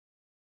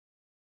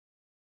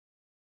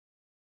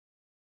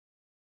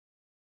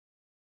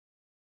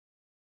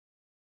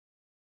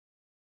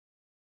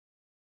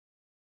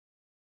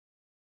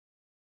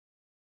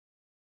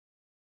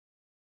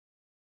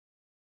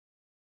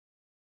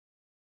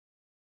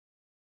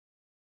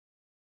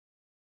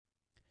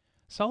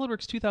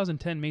SolidWorks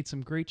 2010 made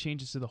some great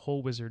changes to the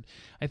hole wizard,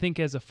 I think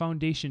as a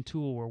foundation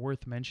tool were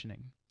worth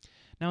mentioning.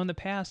 Now in the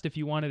past, if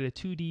you wanted a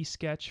 2D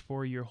sketch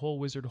for your hole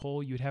wizard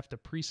hole, you'd have to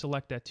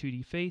pre-select that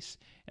 2D face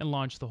and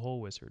launch the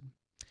hole wizard.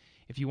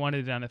 If you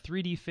wanted it on a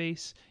 3D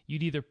face,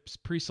 you'd either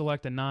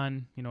pre-select a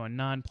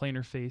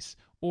non-planar face,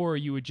 or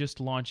you would just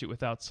launch it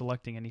without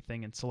selecting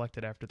anything and select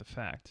it after the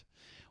fact.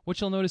 What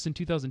you'll notice in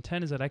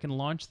 2010 is that I can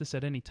launch this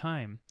at any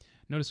time.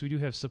 Notice we do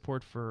have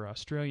support for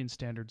Australian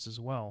standards as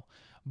well.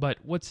 But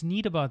what's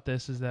neat about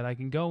this is that I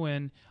can go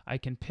in, I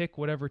can pick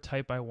whatever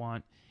type I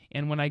want,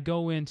 and when I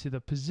go into the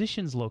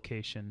positions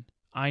location,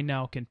 I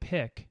now can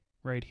pick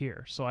right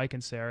here. So I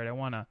can say, all right, I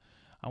want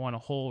a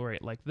hole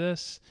right like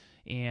this,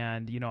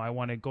 and I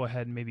want to go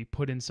ahead and maybe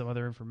put in some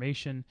other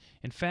information.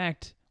 In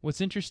fact, what's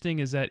interesting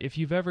is that if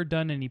you've ever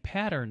done any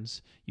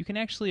patterns, you can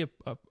actually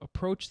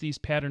approach these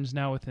patterns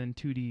now within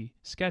 2D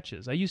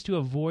sketches. I used to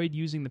avoid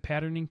using the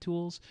patterning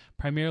tools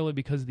primarily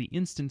because the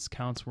instance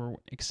counts were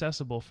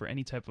accessible for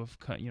any type of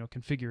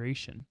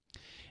configuration.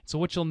 So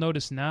what you'll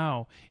notice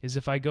now is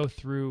if I go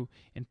through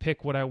and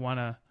pick what I want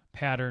to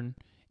pattern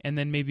and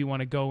then maybe want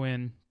to go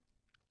in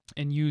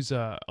and use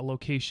a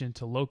location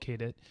to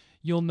locate it,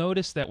 you'll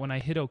notice that when I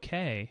hit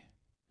OK,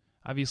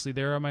 obviously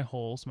there are my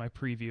holes, my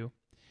preview,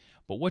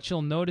 but what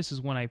you'll notice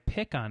is when I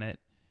pick on it,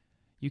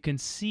 you can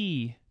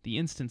see the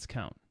instance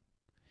count.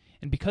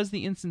 And because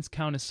the instance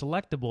count is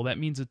selectable, that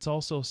means it's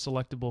also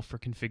selectable for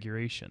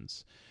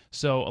configurations.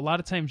 So a lot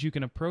of times you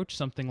can approach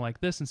something like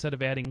this, instead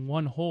of adding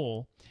one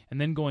hole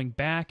and then going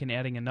back and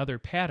adding another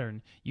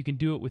pattern, you can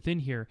do it within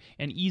here,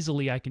 and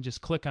easily I can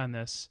just click on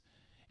this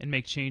and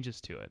make changes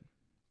to it.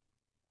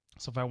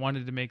 So if I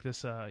wanted to make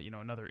this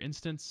another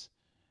instance,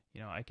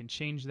 I can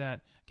change that,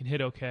 I can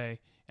hit OK,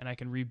 and I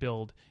can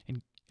rebuild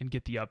and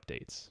get the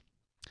updates.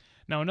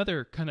 Now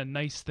another kind of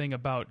nice thing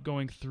about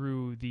going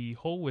through the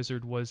hole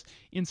wizard was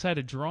inside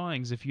of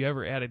drawings if you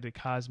ever added a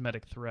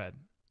cosmetic thread.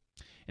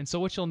 And so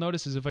what you'll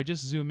notice is if I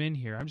just zoom in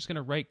here, I'm just going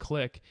to right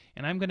click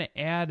and I'm going to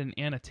add an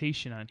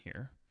annotation on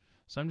here.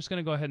 So I'm just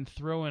going to go ahead and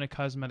throw in a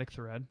cosmetic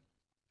thread.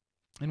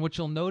 And what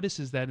you'll notice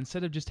is that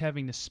instead of just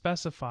having to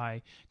specify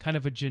kind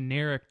of a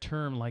generic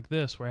term like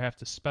this where I have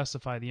to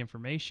specify the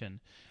information,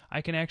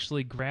 I can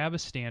actually grab a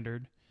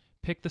standard,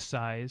 pick the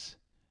size,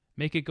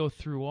 make it go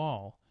through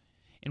all.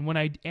 And when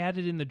I add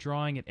it in the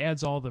drawing, it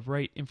adds all the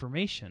right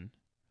information.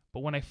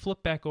 But when I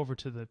flip back over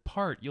to the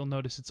part, you'll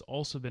notice it's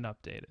also been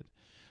updated.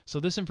 So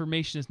this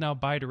information is now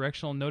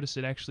bi-directional. Notice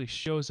it actually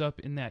shows up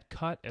in that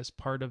cut as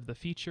part of the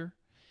feature.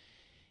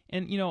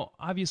 And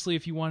obviously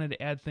if you wanted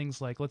to add things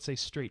like, let's say,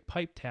 straight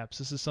pipe taps,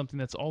 this is something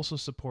that's also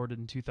supported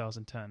in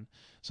 2010.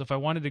 So if I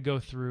wanted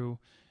to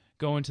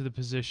go into the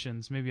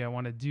positions, maybe I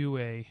want to do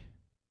a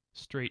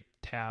straight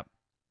tap,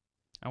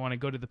 I want to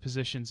go to the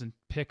positions and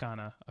pick on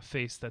a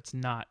face that's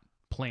not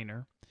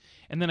planar.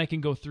 And then I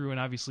can go through and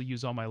obviously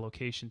use all my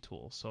location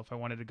tools. So if I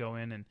wanted to go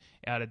in and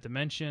add a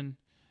dimension,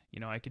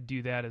 I could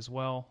do that as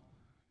well.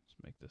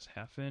 Let's make this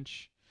 1/2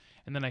 inch.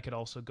 And then I could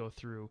also go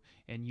through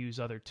and use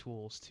other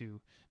tools to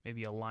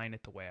maybe align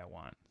it the way I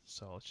want.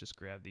 So let's just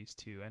grab these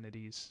two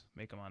entities,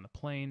 make them on the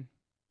plane,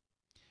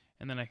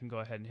 and then I can go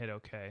ahead and hit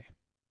OK.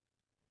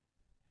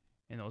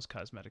 And those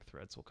cosmetic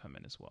threads will come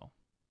in as well.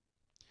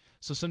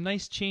 So some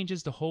nice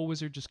changes to Hole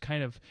Wizard, just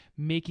kind of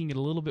making it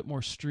a little bit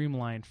more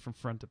streamlined from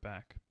front to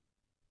back.